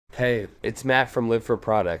Hey, it's Matt from Live for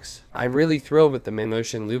Products. I'm really thrilled with the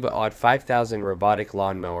MAMMOTION LUBA AWD 5000 robotic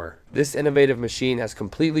lawnmower. This innovative machine has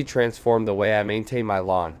completely transformed the way I maintain my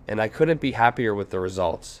lawn, and I couldn't be happier with the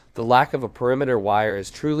results. The lack of a perimeter wire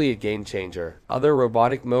is truly a game changer. Other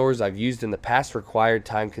robotic mowers I've used in the past required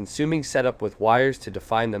time-consuming setup with wires to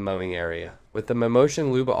define the mowing area. With the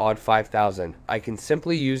MAMMOTION LUBA AWD 5000, I can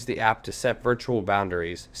simply use the app to set virtual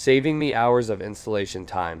boundaries, saving me hours of installation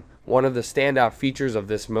time. One of the standout features of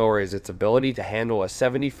this mower is its ability to handle a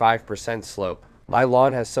 75% slope. My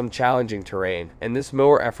lawn has some challenging terrain, and this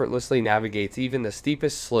mower effortlessly navigates even the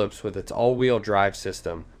steepest slopes with its all-wheel drive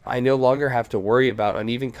system. I no longer have to worry about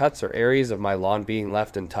uneven cuts or areas of my lawn being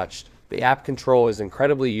left untouched. The app control is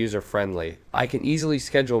incredibly user-friendly. I can easily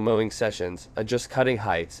schedule mowing sessions, adjust cutting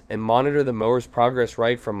heights, and monitor the mower's progress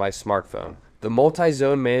right from my smartphone. The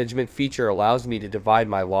multi-zone management feature allows me to divide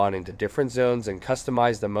my lawn into different zones and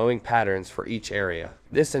customize the mowing patterns for each area.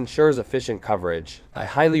 This ensures efficient coverage. I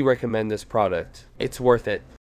highly recommend this product. It's worth it.